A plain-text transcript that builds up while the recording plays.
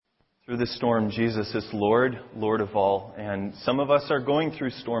Through the storm, Jesus is Lord, Lord of all. And some of us are going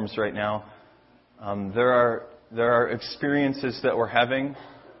through storms right now. There are experiences that we're having,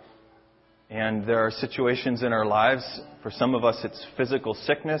 and there are situations in our lives. For some of us, it's physical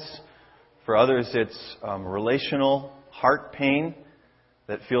sickness. For others, it's relational heart pain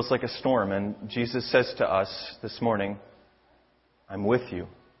that feels like a storm. And Jesus says to us this morning, I'm with you.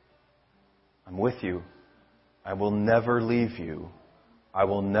 I'm with you. I will never leave you. I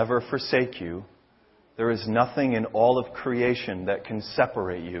will never forsake you. There is nothing in all of creation that can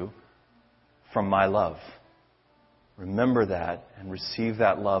separate you from my love. Remember that and receive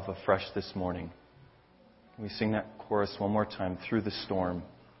that love afresh this morning. Can we sing that chorus one more time? Through the storm.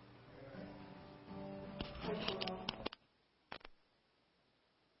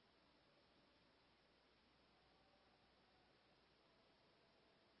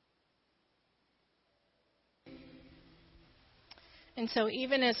 And so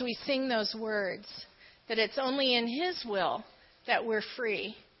even as we sing those words, that it's only in His will that we're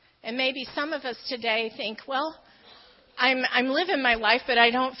free. And maybe some of us today think, well, I'm living my life, but I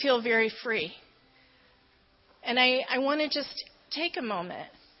don't feel very free. And I want to just take a moment.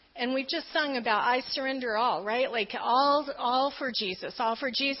 And we've just sung about I surrender all, right? Like all for Jesus, all for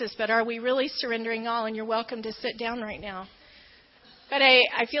Jesus. But are we really surrendering all? And you're welcome to sit down right now. But I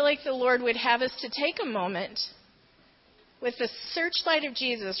feel like the Lord would have us to take a moment with the searchlight of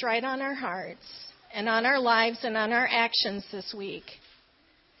Jesus right on our hearts and on our lives and on our actions this week.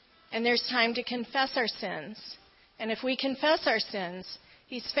 And there's time to confess our sins. And if we confess our sins,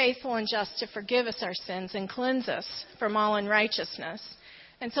 He's faithful and just to forgive us our sins and cleanse us from all unrighteousness.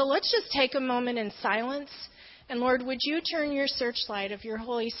 And so let's just take a moment in silence. And Lord, would you turn your searchlight of your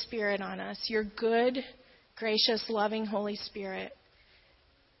Holy Spirit on us, your good, gracious, loving Holy Spirit.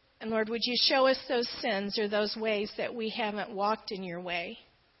 And Lord, would you show us those sins or those ways that we haven't walked in your way?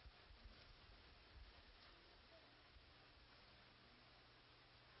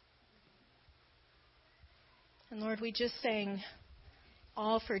 And Lord, we just sang,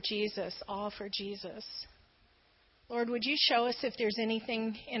 all for Jesus, all for Jesus. Lord, would you show us if there's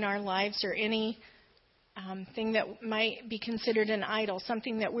anything in our lives or any thing that might be considered an idol,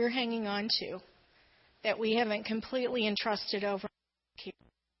 something that we're hanging on to, that we haven't completely entrusted over.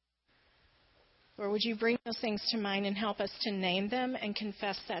 Or would you bring those things to mind and help us to name them and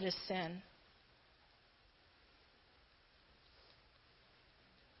confess that as sin?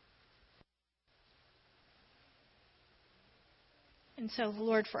 And so,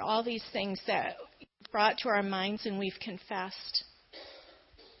 Lord, for all these things that you've brought to our minds and we've confessed,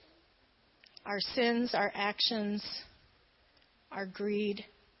 our sins, our actions, our greed,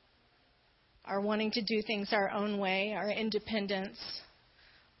 our wanting to do things our own way, our independence,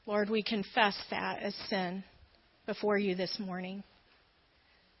 Lord, we confess that as sin before you this morning.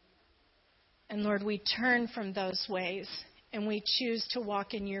 And Lord, we turn from those ways and we choose to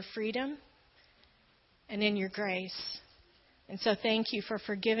walk in your freedom and in your grace. And so thank you for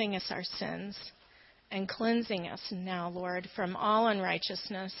forgiving us our sins and cleansing us now, Lord, from all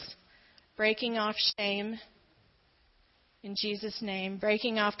unrighteousness, breaking off shame in Jesus' name,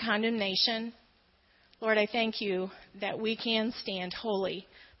 breaking off condemnation. Lord, I thank you that we can stand holy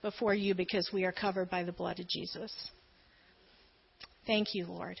before you because we are covered by the blood of Jesus. Thank you,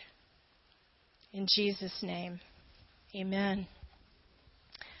 Lord. In Jesus' name, amen.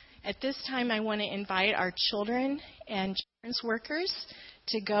 At this time, I want to invite our children and children's workers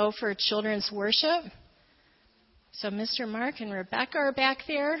to go for children's worship. So Mr. Mark and Rebecca are back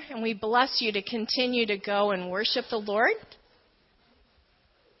there, and we bless you to continue to go and worship the Lord.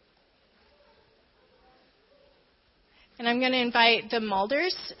 And I'm going to invite the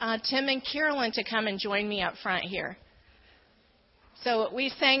Mulders, Tim and Carolyn, to come and join me up front here. So we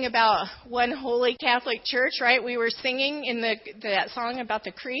sang about one holy Catholic church, right? We were singing in that song about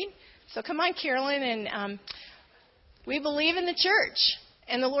the creed. So come on, Carolyn, and we believe in the church.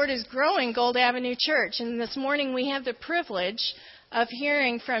 And the Lord is growing Gold Avenue Church. And this morning we have the privilege of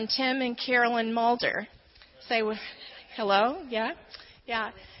hearing from Tim and Carolyn Mulder. Say hello, yeah? Yeah.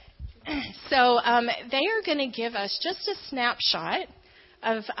 So they are going to give us just a snapshot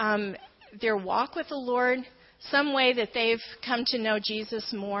of their walk with the Lord, some way that they've come to know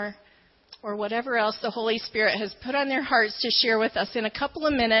Jesus more, or whatever else the Holy Spirit has put on their hearts to share with us. In a couple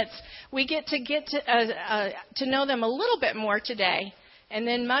of minutes, we get to know them a little bit more today, and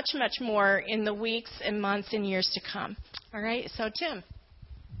then much, much more in the weeks and months and years to come. All right, so Tim.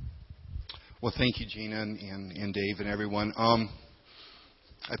 Well, thank you, Gina and Dave and everyone.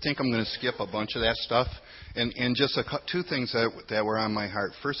 I think I'm going to skip a bunch of that stuff. And just two things that were on my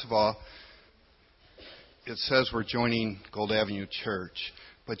heart. First of all, it says we're joining Gold Avenue Church.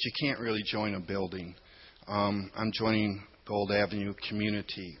 but you can't really join a building. I'm joining Gold Avenue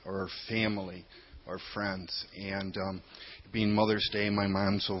community or family or friends. And being Mother's Day, my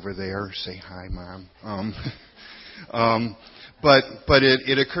mom's over there. Say hi, Mom. But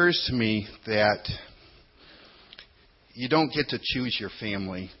it occurs to me that you don't get to choose your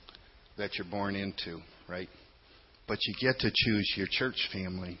family that you're born into, right? But you get to choose your church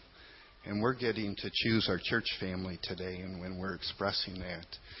family. And we're getting to choose our church family today, and when we're expressing that.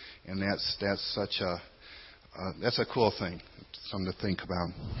 And that's such that's a cool thing, something to think about.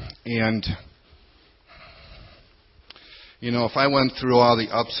 And, if I went through all the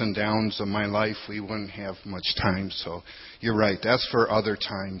ups and downs of my life, we wouldn't have much time. So you're right, that's for other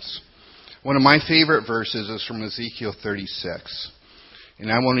times. One of my favorite verses is from Ezekiel 36.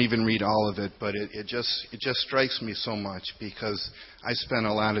 And I won't even read all of it, but it just strikes me so much because I spent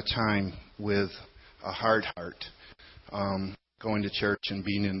a lot of time with a hard heart, going to church and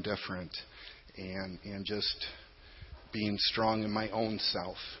being indifferent and just being strong in my own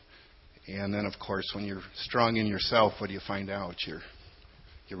self. And then, of course, when you're strong in yourself, what do you find out? You're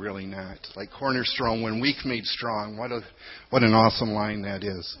really not. Like Cornerstone, when weak made strong, what an awesome line that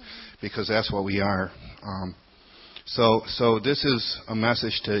is, because that's what we are. So this is a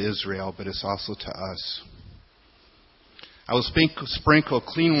message to Israel, but it's also to us. I will sprinkle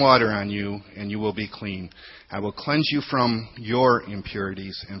clean water on you, and you will be clean. I will cleanse you from your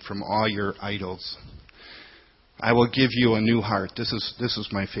impurities and from all your idols. I will give you a new heart. This is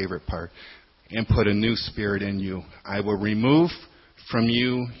my favorite part. And put a new spirit in you. I will remove from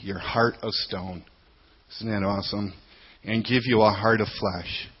you your heart of stone. Isn't that awesome? And give you a heart of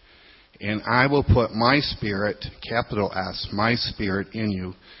flesh. And I will put my spirit, capital S, my spirit in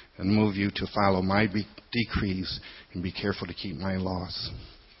you, and move you to follow my decrees and be careful to keep my laws.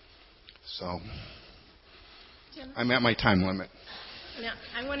 So, I'm at my time limit. Now,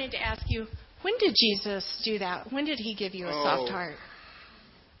 I wanted to ask you, when did Jesus do that? When did he give you a soft heart?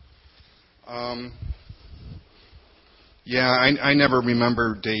 I never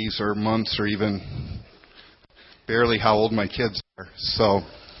remember days or months or even barely how old my kids are. So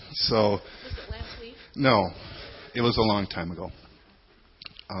was it last week? No, it was a long time ago.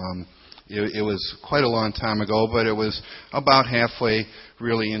 It was quite a long time ago, but it was about halfway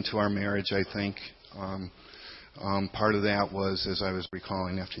really into our marriage, I think. Part of that was, as I was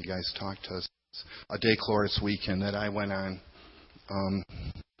recalling after you guys talked to us, a day chorus weekend that I went on.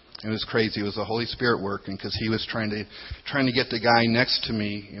 It was crazy. It was the Holy Spirit working because he was trying to get the guy next to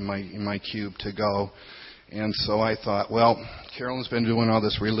me in my cube to go. And so I thought, well, Carolyn's been doing all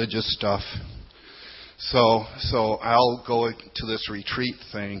this religious stuff, so I'll go to this retreat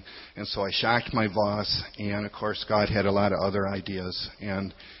thing. And so I shocked my boss, and of course God had a lot of other ideas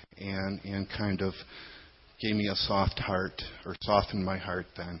and kind of gave me a soft heart, or softened my heart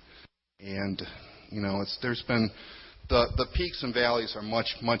then. And there's been the peaks and valleys are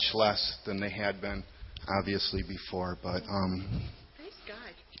much less than they had been, obviously before. But praise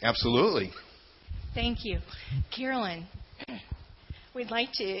God. Absolutely. Thank you, Carolyn. We'd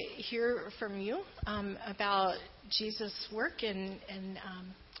like to hear from you about Jesus' work and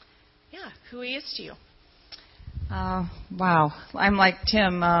who he is to you. Wow. I'm like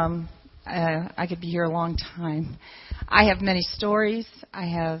Tim. I could be here a long time. I have many stories. I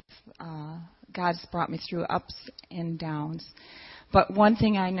have God's brought me through ups and downs. But one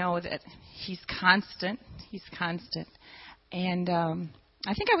thing I know that he's constant. He's constant. And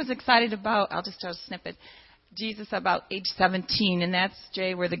I think I was excited about, I'll just tell a snippet, Jesus about age 17, and that's,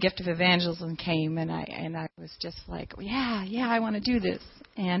 Jay, where the gift of evangelism came, and I was just like, yeah, I want to do this.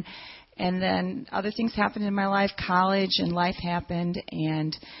 And then other things happened in my life, college and life happened,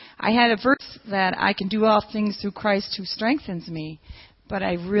 and I had a verse that I can do all things through Christ who strengthens me, but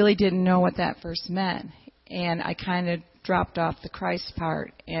I really didn't know what that verse meant, and I kind of dropped off the Christ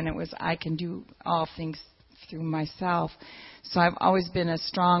part, and it was I can do all things through myself. So I've always been a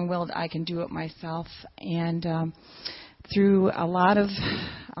strong-willed, I can do it myself, and through a lot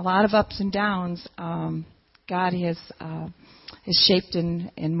of ups and downs, God has shaped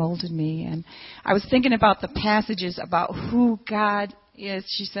and molded me. And I was thinking about the passages about who God is.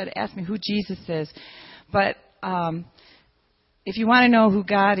 She said, ask me who Jesus is. But if you want to know who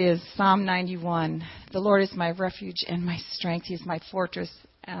God is, Psalm 91, the Lord is my refuge and my strength. He is my fortress.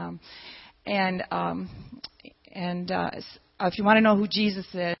 If you want to know who Jesus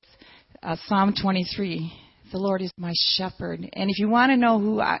is, Psalm 23, the Lord is my shepherd. And if you want to know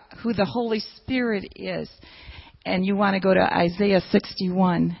who the Holy Spirit is, and you want to go to Isaiah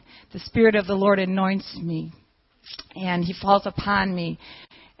 61, the Spirit of the Lord anoints me, and he falls upon me.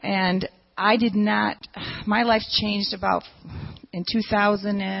 And I did not, my life changed about in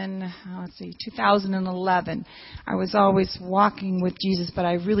 2011. I was always walking with Jesus, but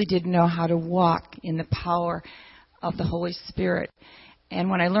I really didn't know how to walk in the power of the Holy Spirit. And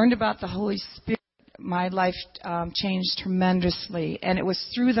when I learned about the Holy Spirit, my life changed tremendously. And it was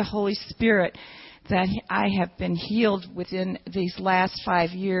through the Holy Spirit that I have been healed within these last 5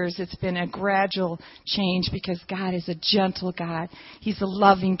 years. It's been a gradual change because God is a gentle God. He's a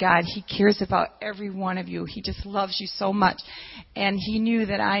loving God. He cares about every one of you. He just loves you so much. And He knew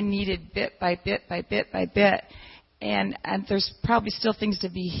that I needed bit by bit by bit by bit. And there's probably still things to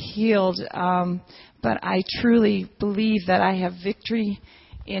be healed. But I truly believe that I have victory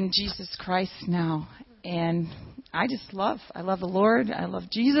in Jesus Christ now. And I love the Lord. I love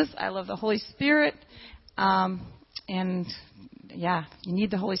Jesus. I love the Holy Spirit. And yeah, you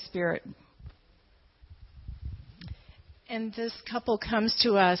need the Holy Spirit. And this couple comes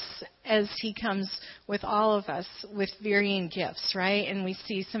to us as he comes with all of us with varying gifts, right? And we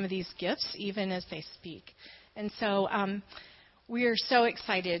see some of these gifts even as they speak. And so we are so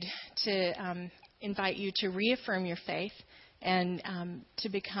excited to invite you to reaffirm your faith and to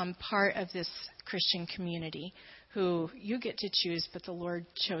become part of this Christian community who you get to choose, but the Lord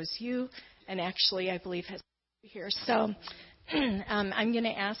chose you and actually, I believe, has you here. So I'm going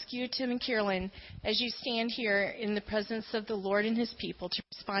to ask you, Tim and Carolyn, as you stand here in the presence of the Lord and His people, to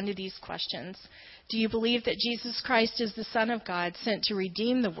respond to these questions. Do you believe that Jesus Christ is the Son of God sent to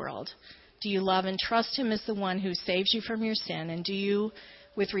redeem the world? Do you love and trust Him as the one who saves you from your sin? And do you,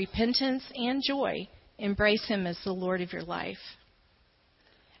 with repentance and joy, embrace Him as the Lord of your life?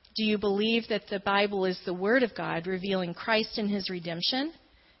 Do you believe that the Bible is the Word of God revealing Christ and His redemption,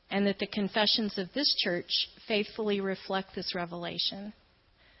 and that the confessions of this church faithfully reflect this revelation?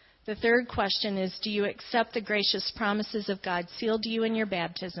 The third question is, do you accept the gracious promises of God sealed to you in your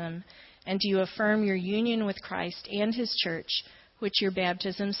baptism, and do you affirm your union with Christ and His church, which your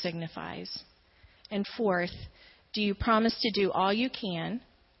baptism signifies? And fourth, do you promise to do all you can,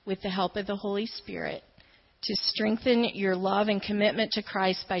 with the help of the Holy Spirit, to strengthen your love and commitment to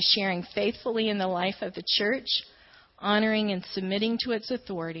Christ by sharing faithfully in the life of the church, honoring and submitting to its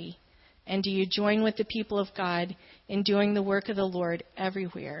authority? And do you join with the people of God in doing the work of the Lord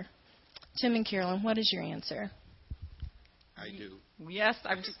everywhere? Tim and Carolyn, what is your answer? I do. Yes,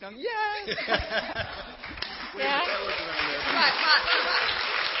 I'm just going, yes. Yeah.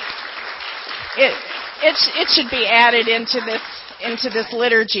 It should be added into this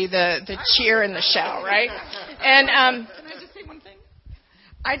liturgy, the cheer and the shout, right? And can I just say one thing?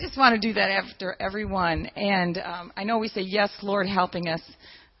 I just want to do that after everyone. And I know we say, yes, Lord, helping us.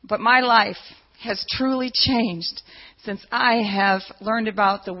 But my life has truly changed since I have learned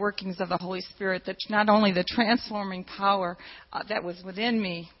about the workings of the Holy Spirit, that not only the transforming power that was within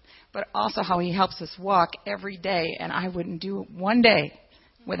me, but also how He helps us walk every day. And I wouldn't do one day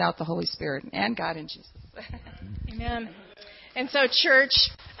without the Holy Spirit and God and Jesus. Amen. And so, church,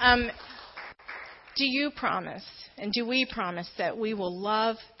 do you promise, and do we promise, that we will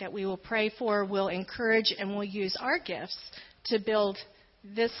love, that we will pray for, will encourage, and will use our gifts to build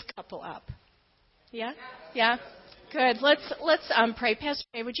this couple up? Yeah? Yeah? Good. Let's pray. Pastor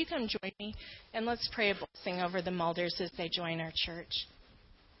Ray, would you come join me? And let's pray a blessing over the Mulders as they join our church.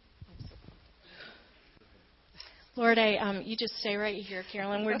 Lord, you just stay right here,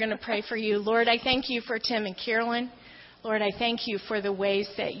 Carolyn. We're going to pray for you. Lord, I thank you for Tim and Carolyn. Lord, I thank you for the ways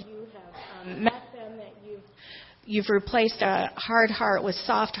that you have met them, that you've replaced a hard heart with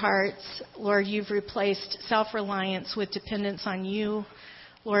soft hearts. Lord, you've replaced self-reliance with dependence on you.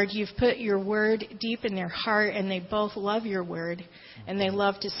 Lord, you've put your word deep in their heart, and they both love your word, and they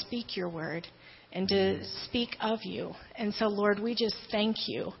love to speak your word and to speak of you. And so, Lord, we just thank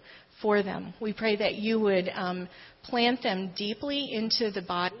you for them. We pray that you would plant them deeply into the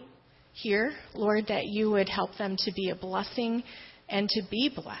body here, Lord, that you would help them to be a blessing and to be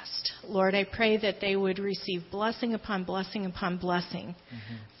blessed. Lord, I pray that they would receive blessing upon blessing upon blessing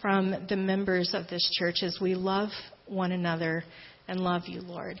from the members of this church as we love one another and love you,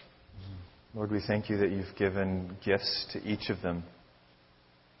 Lord. Lord, we thank you that you've given gifts to each of them.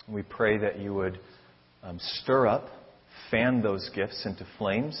 We pray that you would stir up, fan those gifts into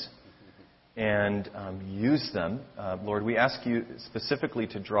flames, and use them. Lord, we ask you specifically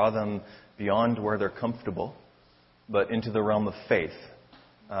to draw them beyond where they're comfortable, but into the realm of faith,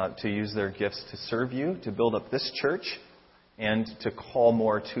 to use their gifts to serve you, to build up this church, and to call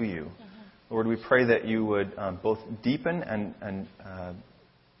more to you. Lord, we pray that you would both deepen and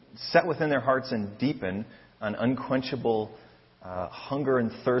set within their hearts and deepen an unquenchable hunger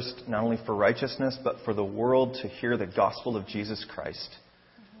and thirst, not only for righteousness, but for the world to hear the gospel of Jesus Christ.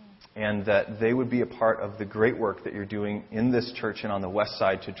 and that they would be a part of the great work that you're doing in this church and on the west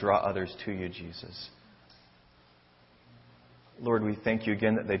side to draw others to you, Jesus. Lord, we thank you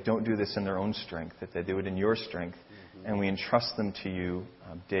again that they don't do this in their own strength, that they do it in your strength, and we entrust them to you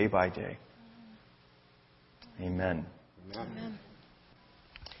day by day. Amen. Amen.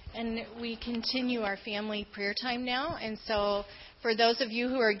 And we continue our family prayer time now. And so for those of you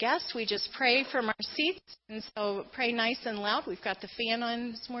who are guests, we just pray from our seats. And so pray nice and loud. We've got the fan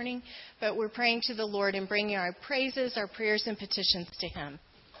on this morning. But we're praying to the Lord and bringing our praises, our prayers, and petitions to Him.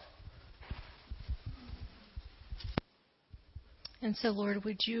 And so, Lord,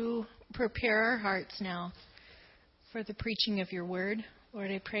 would you prepare our hearts now for the preaching of your word?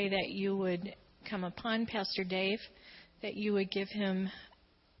 Lord, I pray that you would come upon Pastor Dave, that you would give him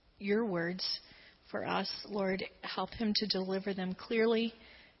your words for us. Lord, help him to deliver them clearly.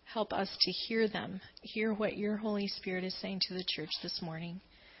 Help us to hear them, hear what your Holy Spirit is saying to the church this morning.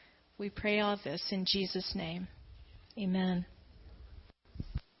 We pray all this in Jesus' name. Amen.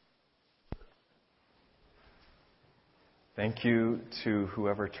 Thank you to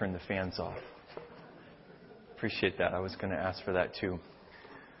whoever turned the fans off. Appreciate that. I was going to ask for that too.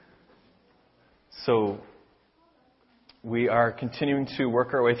 So, we are continuing to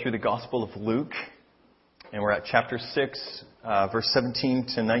work our way through the Gospel of Luke, and we're at chapter 6, verse 17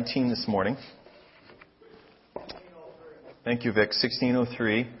 to 19 this morning. Thank you, Vic.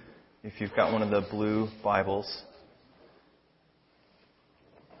 1603, if you've got one of the blue Bibles.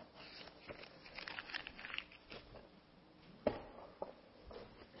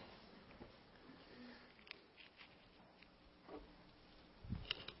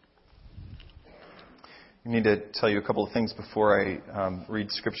 I need to tell you a couple of things before I read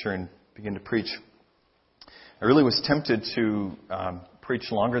Scripture and begin to preach. I really was tempted to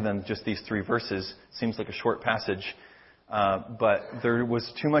preach longer than just these 3 verses. Seems like a short passage. But there was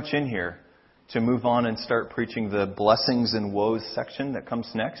too much in here to move on and start preaching the blessings and woes section that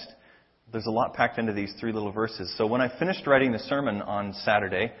comes next. There's a lot packed into these 3 little verses. So when I finished writing the sermon on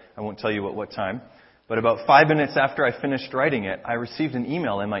Saturday, I won't tell you at what time, but about 5 minutes after I finished writing it, I received an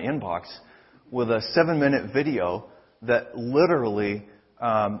email in my inbox with a 7-minute video that literally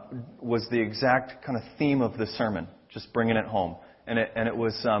was the exact kind of theme of the sermon, just bringing it home. And it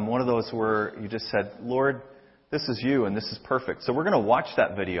was one of those where you just said, Lord, this is you and this is perfect. So we're going to watch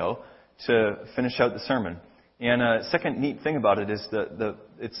that video to finish out the sermon. And a second neat thing about it is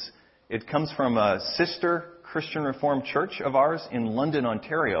it comes from a sister Christian Reformed church of ours in London,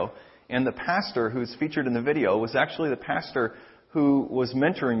 Ontario. And the pastor who's featured in the video was actually the pastor who was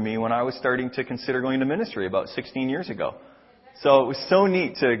mentoring me when I was starting to consider going to ministry about 16 years ago. So it was so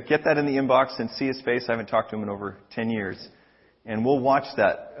neat to get that in the inbox and see his face. I haven't talked to him in over 10 years. And we'll watch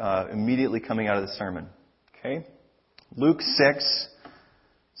that immediately coming out of the sermon. Okay? Luke 6,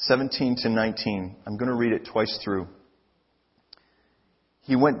 17 to 19. I'm going to read it twice through.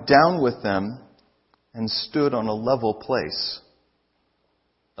 He went down with them and stood on a level place.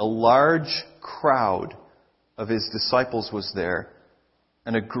 A large crowd of his disciples was there,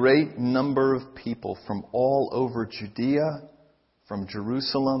 and a great number of people from all over Judea, from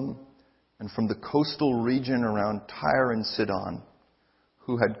Jerusalem, and from the coastal region around Tyre and Sidon,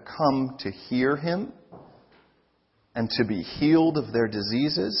 who had come to hear him and to be healed of their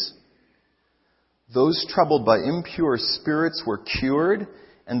diseases. Those troubled by impure spirits were cured,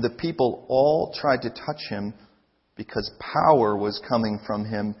 and the people all tried to touch him because power was coming from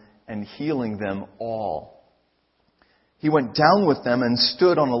him and healing them all. He went down with them and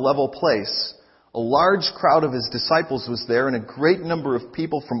stood on a level place. A large crowd of his disciples was there, and a great number of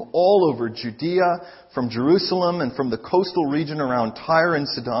people from all over Judea, from Jerusalem, and from the coastal region around Tyre and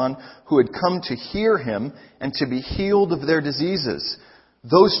Sidon, who had come to hear him and to be healed of their diseases.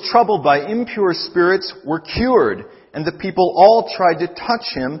 Those troubled by impure spirits were cured, and the people all tried to touch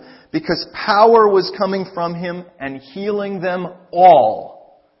him because power was coming from him and healing them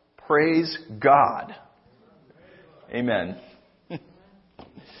all. Praise God. Amen. Can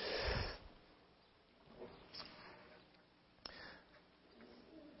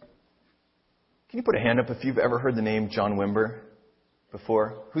you put a hand up if you've ever heard the name John Wimber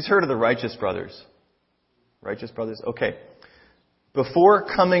before? Who's heard of the Righteous Brothers? Righteous Brothers? Okay. Before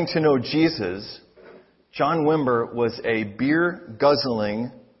coming to know Jesus, John Wimber was a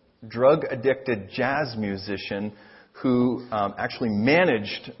beer-guzzling, drug-addicted jazz musician who actually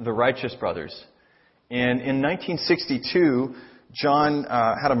managed the Righteous Brothers. And in 1962, John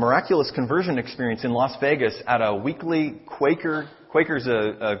had a miraculous conversion experience in Las Vegas at a weekly Quakers,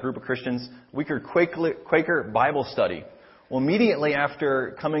 a group of Christians, Quaker Bible study. Well, immediately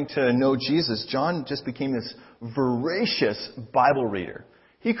after coming to know Jesus, John just became this voracious Bible reader.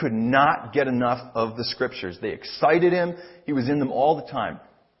 He could not get enough of the Scriptures. They excited him. He was in them all the time.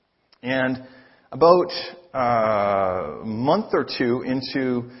 And about a month or two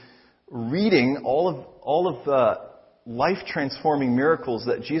into reading all of the life-transforming miracles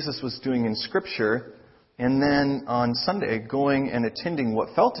that Jesus was doing in Scripture, and then on Sunday going and attending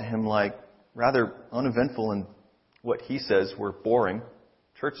what felt to him like rather uneventful and what he says were boring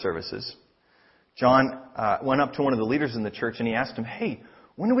church services, John went up to one of the leaders in the church and he asked him, "Hey,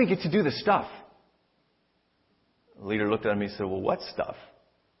 when do we get to do this stuff?" The leader looked at him and he said, "Well, what stuff?"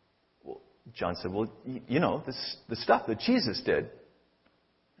 Well, John said, "Well, the stuff that Jesus did."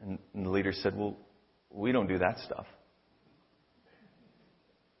 And the leader said, "Well, we don't do that stuff."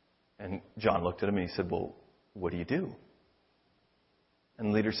 And John looked at him and he said, "Well, what do you do?" And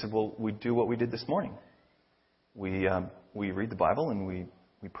the leader said, "Well, we do what we did this morning. We read the Bible and we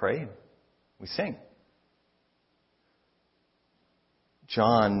pray and we sing."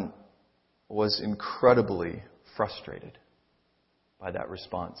 John was incredibly frustrated by that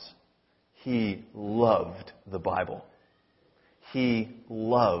response. He loved the Bible. He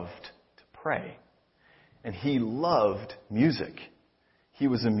loved to pray. And he loved music. He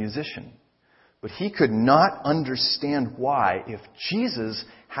was a musician. But he could not understand why, if Jesus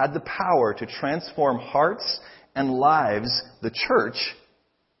had the power to transform hearts and lives, the church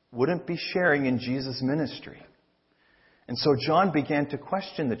wouldn't be sharing in Jesus' ministry. And so John began to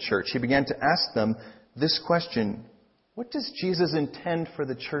question the church. He began to ask them this question: what does Jesus intend for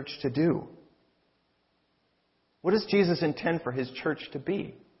the church to do? What does Jesus intend for his church to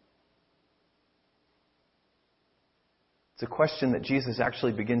be? It's a question that Jesus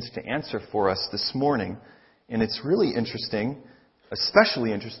actually begins to answer for us this morning. And it's really interesting,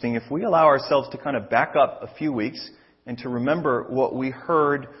 especially interesting, if we allow ourselves to kind of back up a few weeks and to remember what we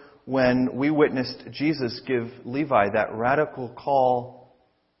heard when we witnessed Jesus give Levi that radical call,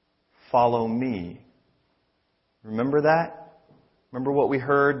 "Follow me." Remember that? Remember what we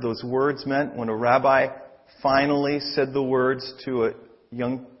heard those words meant when a rabbi finally said the words to a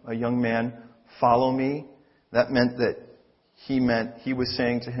young man, "Follow me"? That meant that he was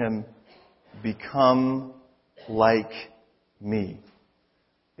saying to him, "Become like me.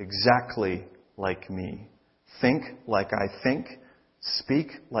 Exactly like me. Think like I think.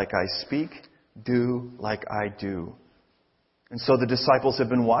 Speak like I speak. Do like I do." And so the disciples have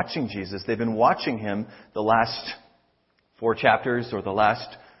been watching Jesus. They've been watching him the last 4 chapters or the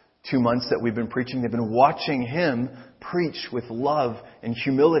last 2 months that we've been preaching. They've been watching him preach with love and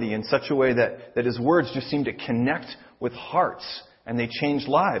humility in such a way that his words just seem to connect with hearts and they change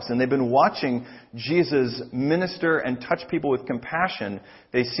lives. And they've been watching Jesus minister and touch people with compassion.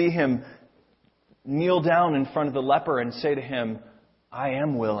 They see him kneel down in front of the leper and say to him, "I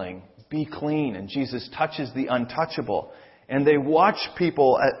am willing, be clean." And Jesus touches the untouchable. And they watch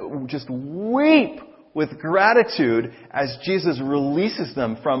people just weep with gratitude as Jesus releases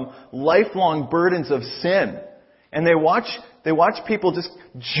them from lifelong burdens of sin. And they watch people just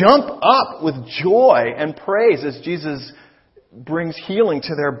jump up with joy and praise as Jesus brings healing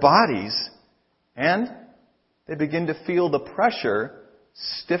to their bodies. And they begin to feel the pressure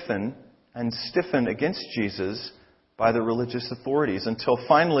stiffen against Jesus by the religious authorities, until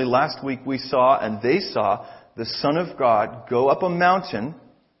finally last week we saw, and they saw, the Son of God go up a mountain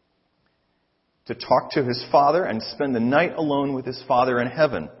to talk to his Father and spend the night alone with his Father in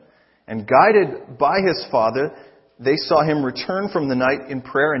heaven. And guided by his Father, they saw him return from the night in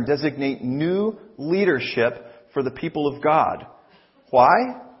prayer and designate new leadership for the people of God.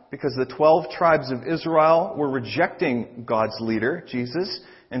 Why? Because the 12 tribes of Israel were rejecting God's leader, Jesus,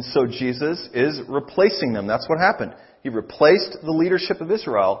 and so Jesus is replacing them. That's what happened. He replaced the leadership of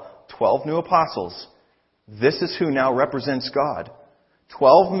Israel, 12 new apostles. This is who now represents God.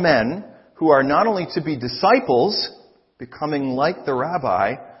 12 men who are not only to be disciples, becoming like the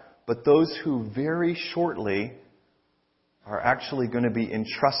rabbi, but those who very shortly are actually going to be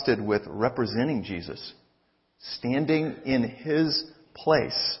entrusted with representing Jesus, standing in his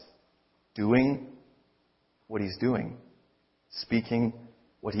place, doing what he's doing, speaking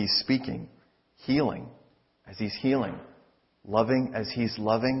what he's speaking, healing as he's healing, loving as he's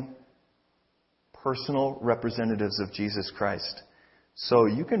loving, personal representatives of Jesus Christ. So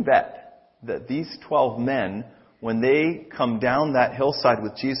you can bet that these 12 men, when they come down that hillside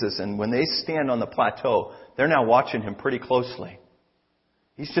with Jesus and when they stand on the plateau, they're now watching him pretty closely.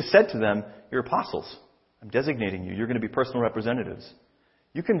 He's just said to them, "You're apostles. I'm designating you. You're going to be personal representatives."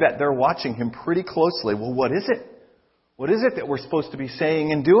 You can bet they're watching him pretty closely. Well, what is it? What is it that we're supposed to be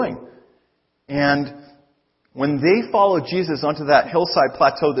saying and doing? And when they follow Jesus onto that hillside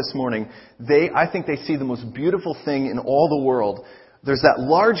plateau this morning, I think they see the most beautiful thing in all the world. there's that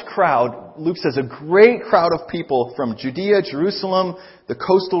large crowd. Luke says a great crowd of people from Judea, Jerusalem, the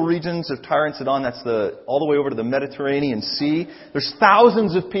coastal regions of Tyre and Sidon. That's all the way over to the Mediterranean Sea. There's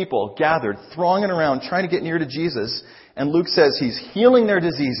thousands of people gathered, thronging around, trying to get near to Jesus. And Luke says he's healing their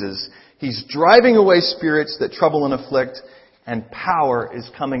diseases. He's driving away spirits that trouble and afflict. And power is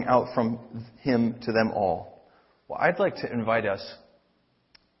coming out from him to them all. Well, I'd like to invite us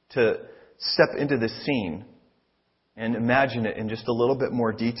to step into this scene and imagine it in just a little bit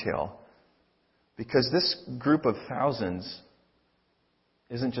more detail. Because this group of thousands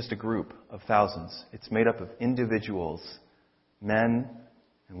isn't just a group of thousands. It's made up of individuals, men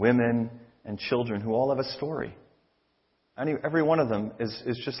and women and children who all have a story. Every one of them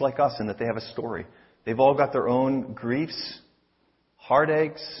is just like us in that they have a story. They've all got their own griefs,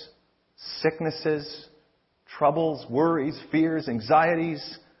 heartaches, sicknesses, troubles, worries, fears,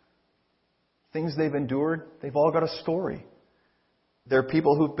 anxieties, things they've endured. They've all got a story. They're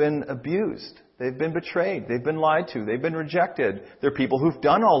people who've been abused. They've been betrayed. They've been lied to. They've been rejected. They're people who've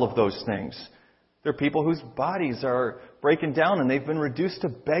done all of those things. They're people whose bodies are breaking down and they've been reduced to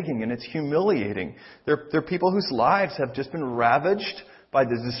begging, and it's humiliating. They're people whose lives have just been ravaged by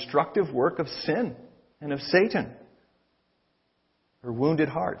the destructive work of sin and of Satan. Their wounded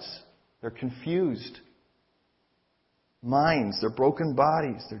hearts. Their confused minds. Their broken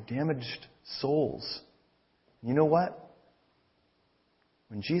bodies. Their damaged souls. You know what?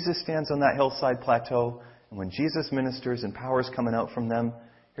 When Jesus stands on that hillside plateau and when Jesus ministers and power is coming out from them,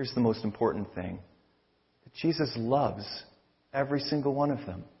 here's the most important thing. That Jesus loves every single one of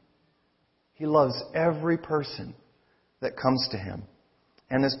them. He loves every person that comes to Him.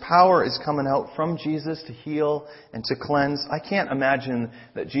 And His power is coming out from Jesus to heal and to cleanse. I can't imagine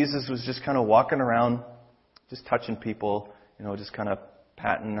that Jesus was just kind of walking around, just touching people, just kind of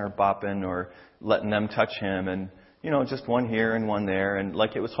patting or bopping or letting them touch Him and, just one here and one there and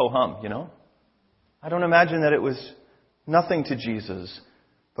like it was ho-hum, I don't imagine that it was nothing to Jesus.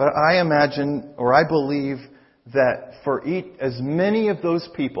 But I imagine, or I believe, that for as many of those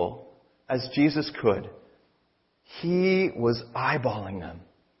people as Jesus could, He was eyeballing them.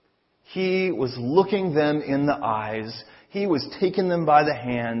 He was looking them in the eyes. He was taking them by the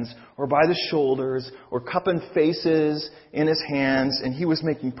hands or by the shoulders or cupping faces in His hands. And He was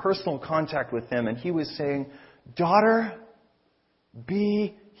making personal contact with them. And He was saying, "Daughter,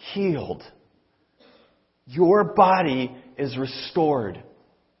 be healed. Your body is restored.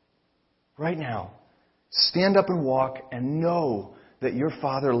 Right now, stand up and walk and know that your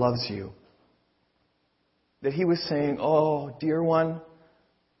Father loves you." That He was saying, "Oh, dear one,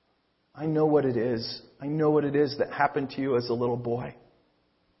 I know what it is. I know what it is that happened to you as a little boy.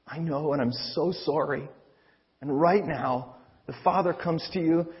 I know, and I'm so sorry. And right now, the Father comes to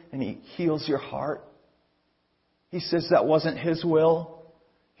you and He heals your heart. He says that wasn't His will.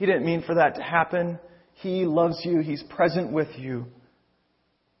 He didn't mean for that to happen. He loves you. He's present with you."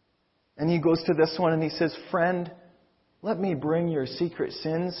 And He goes to this one and He says, "Friend, let me bring your secret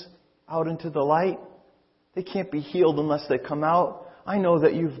sins out into the light. They can't be healed unless they come out. I know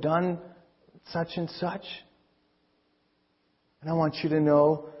that you've done such and such. And I want you to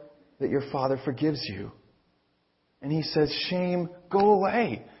know that your Father forgives you." And He says, "Shame, go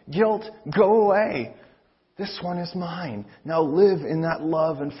away. Guilt, go away. This one is mine. Now live in that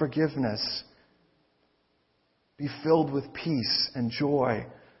love and forgiveness. Be filled with peace and joy."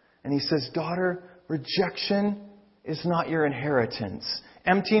 And He says, "Daughter, rejection is not your inheritance.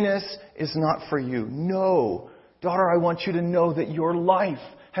 Emptiness is not for you. No. Daughter, I want you to know that your life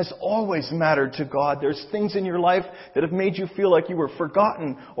has always mattered to God. There's things in your life that have made you feel like you were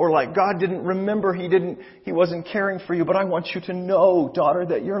forgotten or like God didn't remember, He wasn't caring for you. But I want you to know, daughter,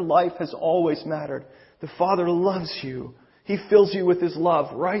 that your life has always mattered. The Father loves you. He fills you with His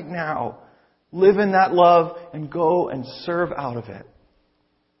love right now. Live in that love and go and serve out of it."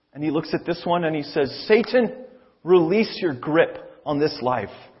 And He looks at this one and He says, "Satan, release your grip on this life.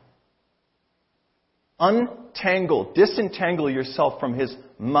 Disentangle yourself from his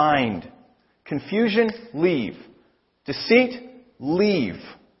mind. Confusion, leave. Deceit, leave.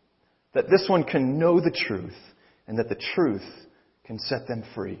 That this one can know the truth and that the truth can set them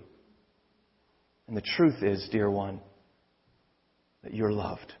free." And the truth is, dear one, that you're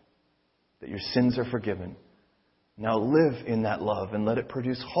loved, that your sins are forgiven. Now live in that love and let it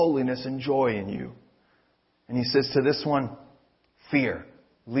produce holiness and joy in you. And He says to this one, "Fear,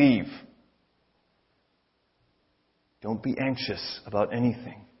 leave. Don't be anxious about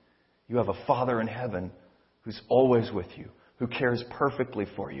anything. You have a Father in heaven who's always with you, who cares perfectly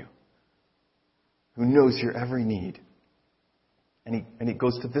for you, who knows your every need." And he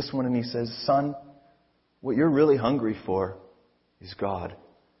goes to this one and He says, "Son, what you're really hungry for is God.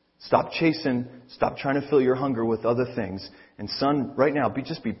 Stop chasing. Stop trying to fill your hunger with other things. And son, right now,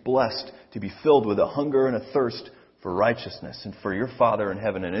 just be blessed to be filled with a hunger and a thirst for righteousness and for your Father in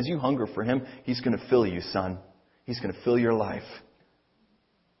heaven. And as you hunger for Him, He's going to fill you, son. He's going to fill your life.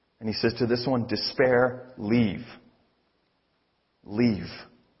 And He says to this one, despair, leave. Leave.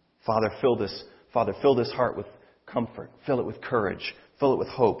 Father, fill this heart with comfort. Fill it with courage. Fill it with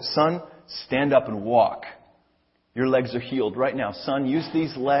hope. Son, stand up and walk. Your legs are healed right now. Son, use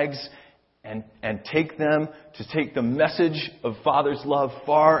these legs and take them to take the message of Father's love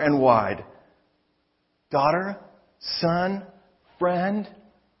far and wide. Daughter, son, friend,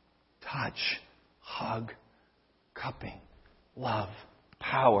 touch, hug, cupping, love,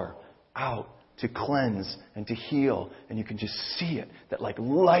 power, out to cleanse and to heal. And you can just see it, that like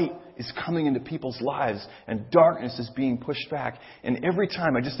light is coming into people's lives and darkness is being pushed back. And every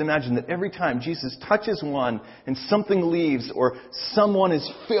time, I just imagine that every time Jesus touches one and something leaves or someone is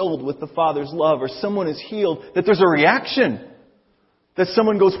filled with the Father's love or someone is healed, that there's a reaction. That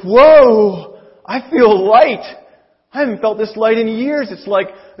someone goes, whoa, I feel light. I haven't felt this light in years. It's like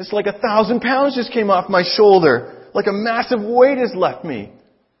 1,000 pounds just came off my shoulder. Like a massive weight has left me.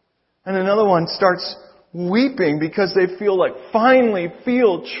 And another one starts weeping because they finally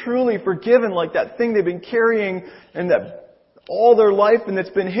feel truly forgiven, like that thing they've been carrying and that all their life and it's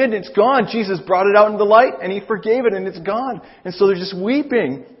been hidden, it's gone. Jesus brought it out into the light and He forgave it and it's gone. And so they're just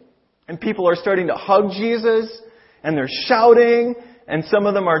weeping. And people are starting to hug Jesus and they're shouting and some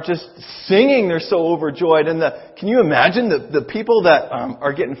of them are just singing. They're so overjoyed. And can you imagine the people that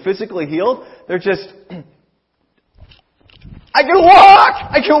are getting physically healed? They're just... I can walk!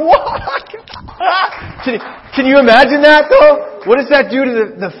 I can walk! Can you imagine that, though? What does that do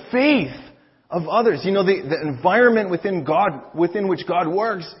to the faith of others? You know, the environment within which God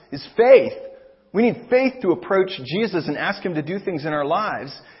works is faith. We need faith to approach Jesus and ask Him to do things in our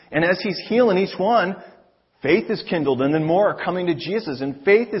lives. And as He's healing each one, faith is kindled, and then more are coming to Jesus. And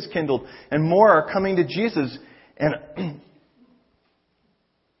faith is kindled, and more are coming to Jesus. And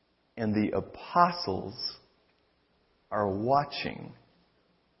the apostles are watching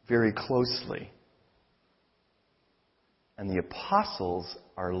very closely. And the apostles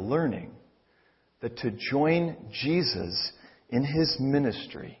are learning that to join Jesus in His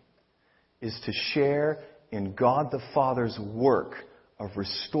ministry is to share in God the Father's work of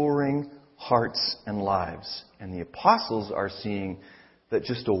restoring hearts and lives. And the apostles are seeing that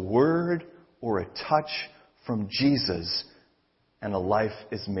just a word or a touch from Jesus and a life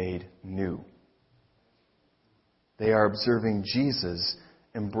is made new. They are observing Jesus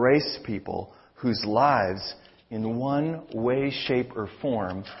embrace people whose lives, in one way, shape, or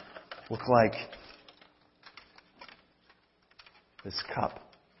form, look like this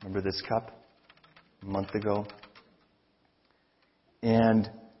cup. Remember this cup a month ago? And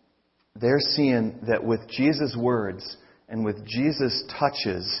they're seeing that with Jesus' words and with Jesus'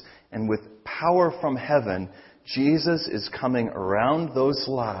 touches and with power from heaven, Jesus is coming around those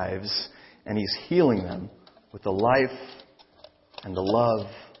lives and He's healing them with the life and the love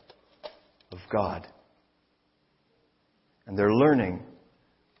of God. And they're learning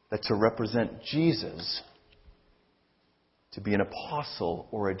that to represent Jesus, to be an apostle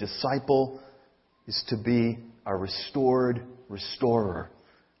or a disciple, is to be a restored restorer,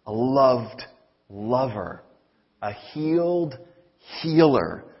 a loved lover, a healed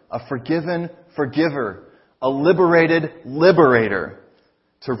healer, a forgiven forgiver, a liberated liberator.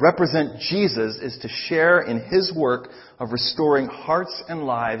 To represent Jesus is to share in His work of restoring hearts and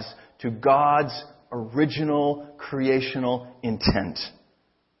lives to God's original creational intent.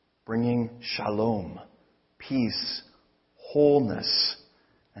 Bringing shalom, peace, wholeness,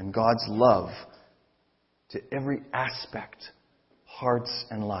 and God's love to every aspect, hearts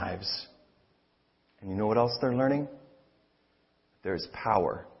and lives. And you know what else they're learning? There's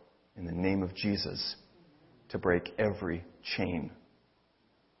power in the name of Jesus to break every chain.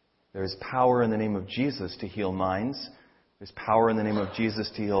 There is power in the name of Jesus to heal minds. There's power in the name of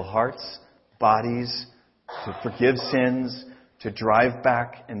Jesus to heal hearts, bodies, to forgive sins, to drive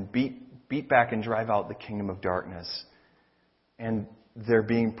back and beat back and drive out the kingdom of darkness. And they're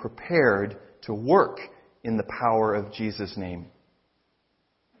being prepared to work in the power of Jesus' name.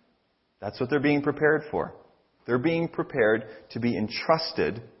 That's what they're being prepared for. They're being prepared to be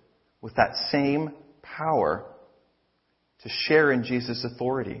entrusted with that same power to share in Jesus'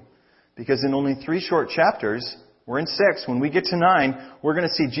 authority. Because in only 3 short chapters, we're in 6, when we get to 9, we're going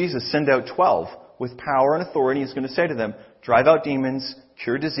to see Jesus send out 12 with power and authority. He's going to say to them, drive out demons,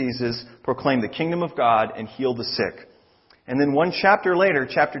 cure diseases, proclaim the kingdom of God, and heal the sick. And then 1 chapter later,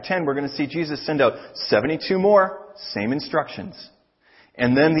 chapter 10, we're going to see Jesus send out 72 more, same instructions.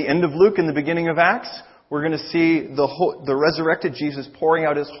 And then the end of Luke and the beginning of Acts, we're going to see the resurrected Jesus pouring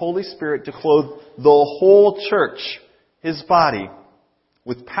out His Holy Spirit to clothe the whole church, His body,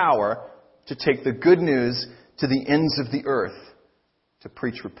 with power to take the good news to the ends of the earth, to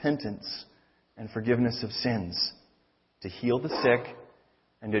preach repentance and forgiveness of sins, to heal the sick,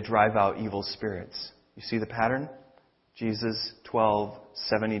 and to drive out evil spirits. You see the pattern? Jesus, 12,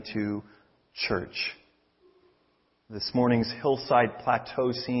 72, church. This morning's hillside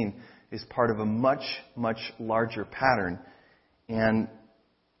plateau scene is part of a much, much larger pattern. And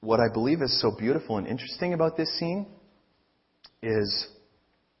what I believe is so beautiful and interesting about this scene is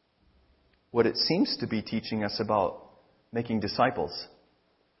what it seems to be teaching us about making disciples.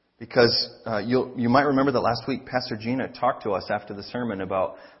 Because you might remember that last week Pastor Gina talked to us after the sermon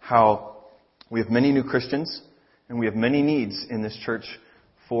about how we have many new Christians and we have many needs in this church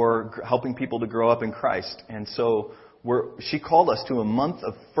for helping people to grow up in Christ. And so she called us to a month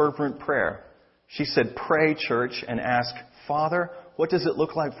of fervent prayer. She said, pray, church, and ask, Father, what does it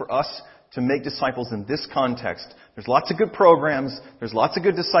look like for us to make disciples in this context? There's lots of good programs. There's lots of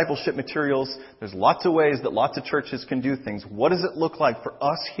good discipleship materials. There's lots of ways that lots of churches can do things. What does it look like for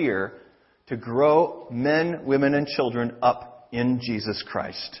us here to grow men, women, and children up in Jesus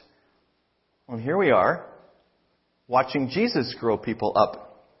Christ? Well, here we are, watching Jesus grow people up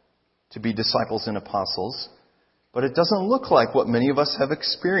to be disciples and apostles. But it doesn't look like what many of us have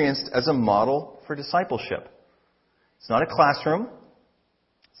experienced as a model for discipleship. It's not a classroom.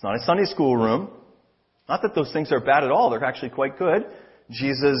 It's not a Sunday school room. Not that those things are bad at all. They're actually quite good.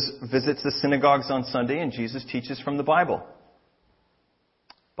 Jesus visits the synagogues on Sunday and Jesus teaches from the Bible.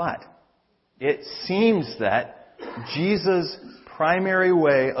 But it seems that Jesus' primary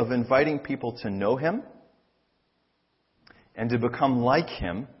way of inviting people to know Him and to become like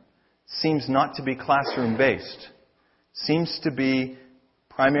Him seems not to be classroom-based. Seems to be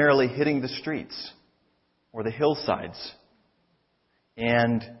primarily hitting the streets or the hillsides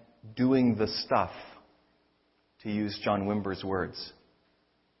and doing the stuff, to use John Wimber's words.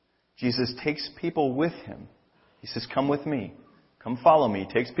 Jesus takes people with Him. He says, come with me. Come follow me.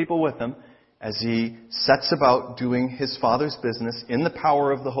 He takes people with Him as He sets about doing His Father's business in the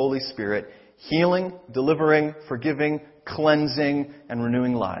power of the Holy Spirit, healing, delivering, forgiving, cleansing, and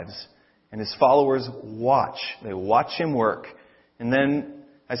renewing lives. And His followers watch. They watch Him work. And then,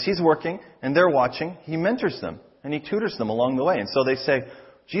 as He's working and they're watching, He mentors them and He tutors them along the way. And so they say,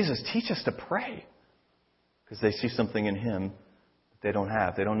 Jesus, teach us to pray. Because they see something in Him that they don't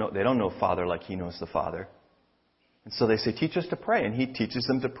have. They don't know Father like He knows the Father. And so they say, teach us to pray. And He teaches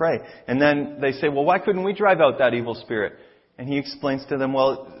them to pray. And then they say, well, why couldn't we drive out that evil spirit? And He explains to them,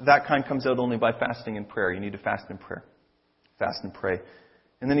 well, that kind comes out only by fasting and prayer. You need to fast and pray. Fast and pray.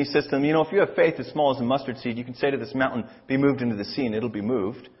 And then He says to them, if you have faith as small as a mustard seed, you can say to this mountain, be moved into the sea, and it'll be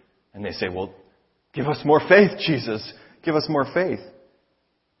moved. And they say, well, give us more faith, Jesus. Give us more faith.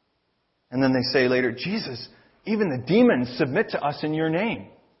 And then they say later, Jesus, even the demons submit to us in your name.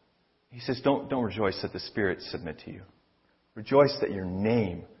 He says, don't rejoice that the spirits submit to you. Rejoice that your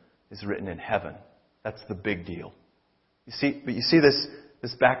name is written in heaven. That's the big deal. You see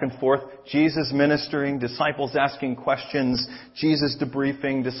this back and forth. Jesus ministering, disciples asking questions, Jesus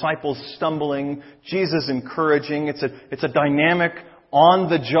debriefing, disciples stumbling, Jesus encouraging. It's a dynamic on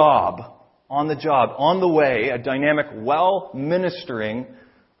the job, on the way, a dynamic, well-ministering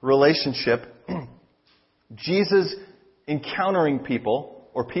relationship. Jesus encountering people,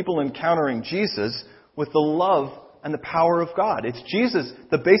 or people encountering Jesus with the love and the power of God. It's Jesus.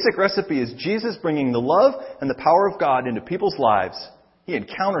 The basic recipe is Jesus bringing the love and the power of God into people's lives. He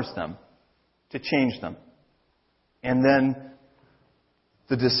encounters them to change them. And then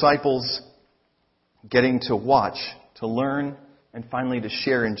the disciples getting to watch, to learn, and finally to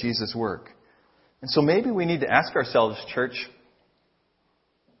share in Jesus' work. And so maybe we need to ask ourselves, church,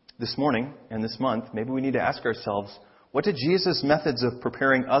 this morning and this month, maybe we need to ask ourselves, what did Jesus' methods of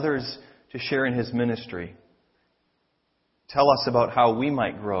preparing others to share in His ministry tell us about how we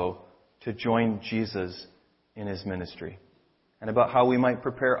might grow to join Jesus in His ministry? And about how we might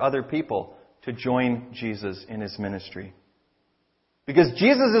prepare other people to join Jesus in His ministry. Because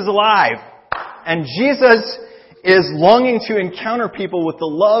Jesus is alive. And Jesus is longing to encounter people with the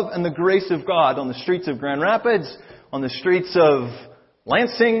love and the grace of God on the streets of Grand Rapids, on the streets of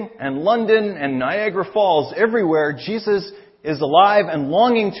Lansing and London and Niagara Falls. Everywhere, Jesus is alive and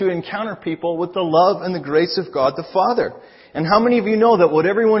longing to encounter people with the love and the grace of God the Father. And how many of you know that what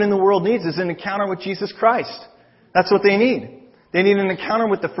everyone in the world needs is an encounter with Jesus Christ? That's what they need. They need an encounter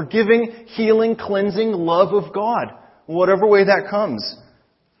with the forgiving, healing, cleansing love of God, whatever way that comes.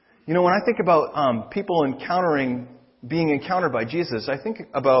 When I think about people encountering being encountered by Jesus, I think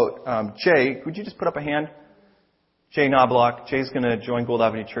about Jay. Would you just put up a hand? Jay Knobloch. Jay's going to join Gold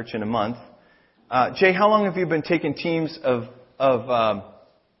Avenue Church in a month. Jay, how long have you been taking teams of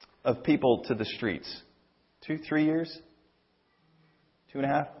people to the streets? 2, 3 years?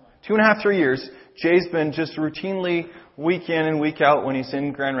 2.5? 2.5, 3 years. Jay's been just routinely, week in and week out, when he's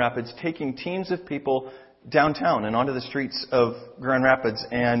in Grand Rapids, taking teams of people downtown and onto the streets of Grand Rapids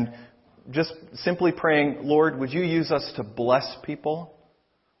and just simply praying, Lord, would you use us to bless people?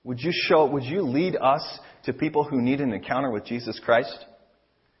 Would you lead us to people who need an encounter with Jesus Christ?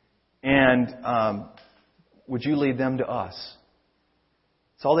 And would you lead them to us?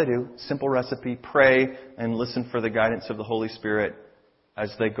 That's all they do. Simple recipe. Pray and listen for the guidance of the Holy Spirit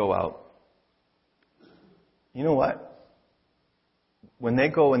as they go out. You know what? When they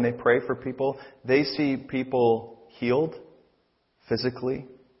go and they pray for people, they see people healed physically,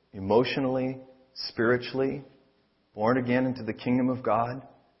 emotionally, spiritually, born again into the kingdom of God.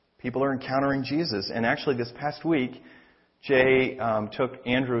 People are encountering Jesus. And actually this past week, Jay took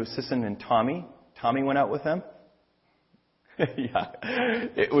Andrew, Sisson, and Tommy. Tommy went out with them. Yeah,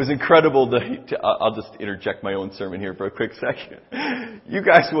 it was incredible I'll just interject my own sermon here for a quick second. You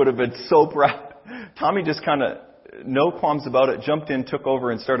guys would have been so proud. Tommy just kind of, no qualms about it, jumped in, took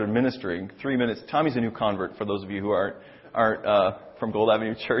over, and started ministering. 3 minutes. Tommy's a new convert, for those of you who aren't from Gold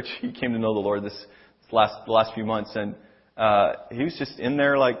Avenue Church. He came to know the Lord the last few months, and he was just in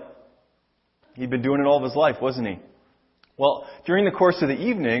there like he'd been doing it all of his life, wasn't he? Well, during the course of the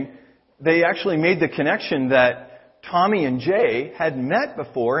evening, they actually made the connection that Tommy and Jay had met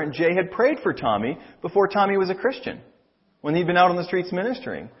before, and Jay had prayed for Tommy before Tommy was a Christian, when he'd been out on the streets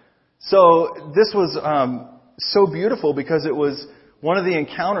ministering. So this was so beautiful because it was one of the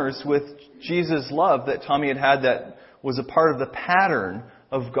encounters with Jesus' love that Tommy had had that was a part of the pattern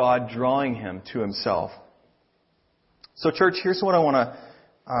of God drawing him to himself. So church, here's what I want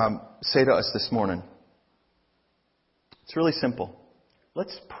to say to us this morning. It's really simple.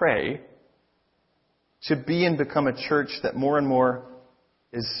 Let's pray to be and become a church that more and more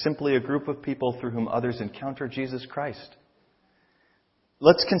is simply a group of people through whom others encounter Jesus Christ.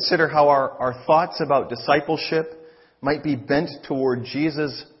 Let's consider how our thoughts about discipleship might be bent toward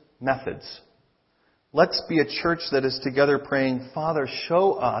Jesus' methods. Let's be a church that is together praying, Father,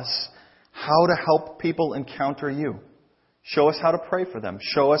 show us how to help people encounter you. Show us how to pray for them.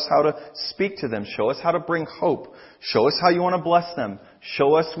 Show us how to speak to them. Show us how to bring hope. Show us how you want to bless them.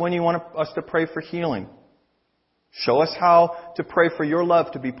 Show us when you want us to pray for healing. Show us how to pray for your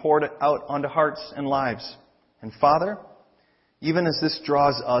love to be poured out onto hearts and lives. And Father, even as this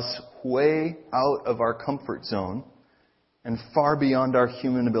draws us way out of our comfort zone and far beyond our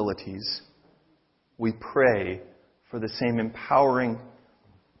human abilities, we pray for the same empowering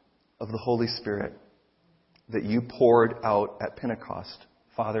of the Holy Spirit that you poured out at Pentecost.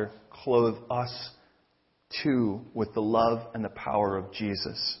 Father, clothe us too with the love and the power of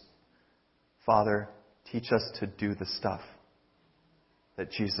Jesus. Father, teach us to do the stuff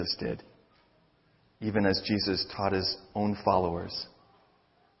that Jesus did, even as Jesus taught his own followers.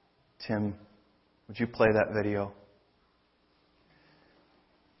 Tim, would you play that video?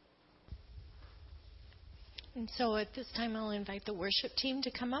 And so at this time, I'll invite the worship team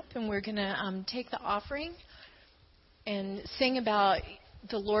to come up, and we're going to take the offering and sing about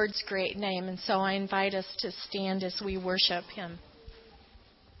the Lord's great name. And so I invite us to stand as we worship him.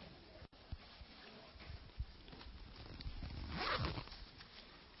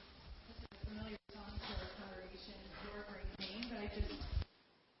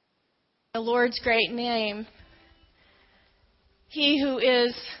 The Lord's great name. He who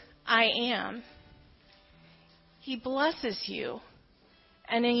is, I am. He blesses you,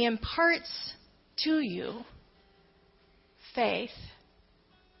 and he imparts to you faith,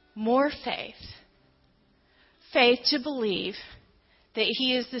 more faith. Faith to believe that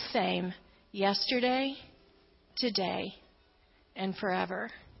he is the same yesterday, today, and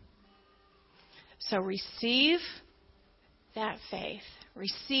forever. So receive that faith.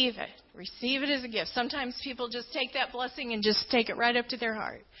 Receive it. Receive it as a gift. Sometimes people just take that blessing and just take it right up to their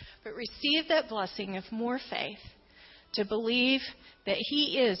heart. But receive that blessing of more faith to believe that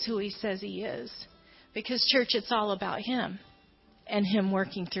he is who he says he is. Because, church, it's all about him and him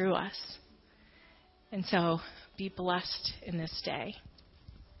working through us. And so be blessed in this day.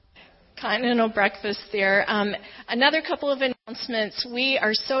 Continental breakfast there. Another couple of announcements. We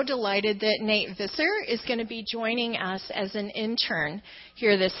are so delighted that Nate Visser is going to be joining us as an intern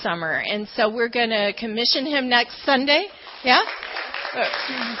here this summer. And so we're going to commission him next Sunday. Yeah?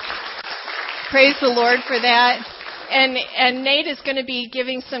 Praise the Lord for that. And Nate is going to be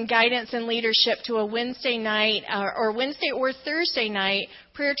giving some guidance and leadership to a Wednesday night or Wednesday or Thursday night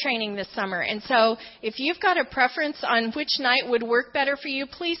prayer training this summer. And so if you've got a preference on which night would work better for you,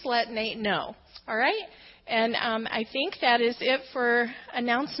 please let Nate know. All right? And I think that is it for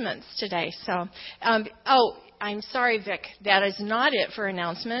announcements today. So, I'm sorry, Vic. That is not it for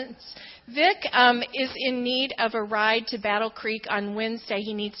announcements. Vic is in need of a ride to Battle Creek on Wednesday.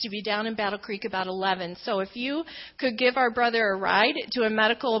 He needs to be down in Battle Creek about 11. So if you could give our brother a ride to a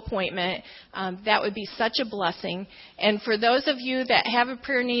medical appointment, that would be such a blessing. And for those of you that have a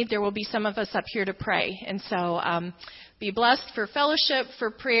prayer need, there will be some of us up here to pray. And so be blessed for fellowship,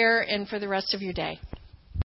 for prayer, and for the rest of your day.